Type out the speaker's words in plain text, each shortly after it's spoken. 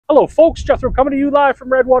Hello folks, Jethro coming to you live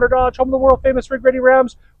from Redwater Dodge, home of the world famous Rig Ready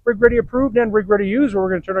Rams, Rig Ready approved and Rig Ready used, where we're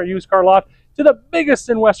going to turn our used car lot to the biggest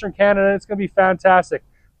in Western Canada, and it's going to be fantastic.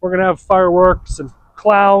 We're going to have fireworks and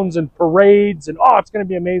clowns and parades, and oh, it's going to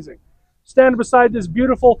be amazing. Standing beside this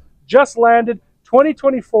beautiful, just landed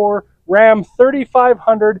 2024 Ram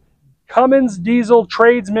 3500 Cummins Diesel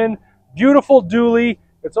Tradesman, beautiful dually.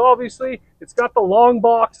 It's got the long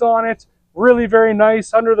box on it, really very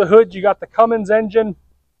nice. Under the hood, you got the Cummins engine.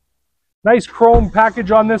 Nice chrome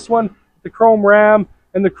package on this one, the chrome ram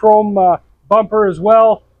and the chrome bumper as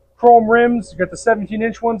well. Chrome rims, you got the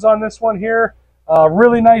 17-inch ones on this one here.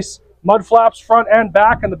 Really nice mud flaps front and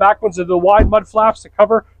back, and the back ones are the wide mud flaps to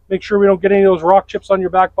cover. Make sure we don't get any of those rock chips on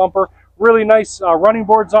your back bumper. Really nice running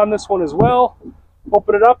boards on this one as well.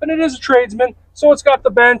 Open it up, and it is a Tradesman, so it's got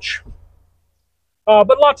the bench.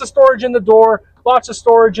 But lots of storage in the door, lots of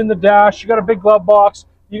storage in the dash. You got a big glove box.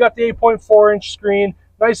 You got the 8.4-inch screen.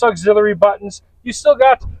 Nice auxiliary buttons. You still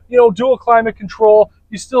got, dual climate control.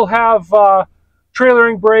 You still have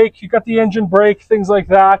trailering brake. You got the engine brake, things like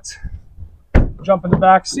that. Jump in the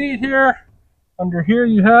back seat here. Under here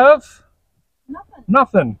you have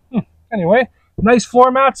nothing. Anyway, nice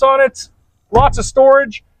floor mats on it. Lots of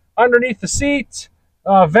storage underneath the seat.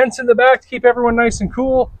 Vents in the back to keep everyone nice and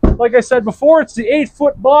cool. Like I said before, it's the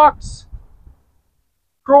 8-foot box.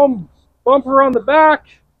 Chrome bumper on the back.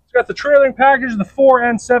 It's got the trailing package, the 4-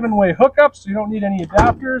 and 7-way hookups, so you don't need any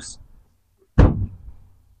adapters.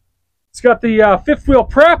 It's got the fifth wheel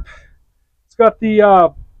prep. It's got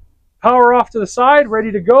the power off to the side,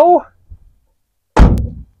 ready to go.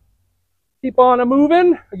 Keep on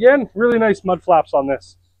moving. Again, really nice mud flaps on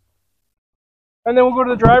this. And then we'll go to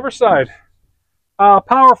the driver's side.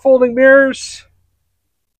 Power folding mirrors,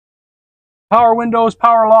 power windows,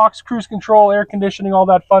 power locks, cruise control, air conditioning, all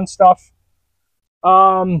that fun stuff.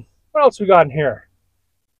 What else we got in here?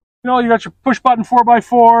 You got your push button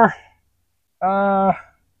 4x4,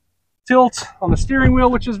 tilt on the steering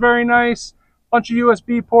wheel, which is very nice. Bunch of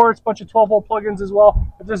USB ports, bunch of 12-volt plugins as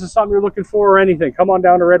well. If this is something you're looking for or anything, come on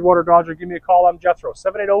down to Redwater Dodge or give me a call. I'm Jethro,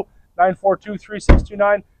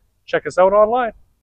 780-942-3629. Check us out online.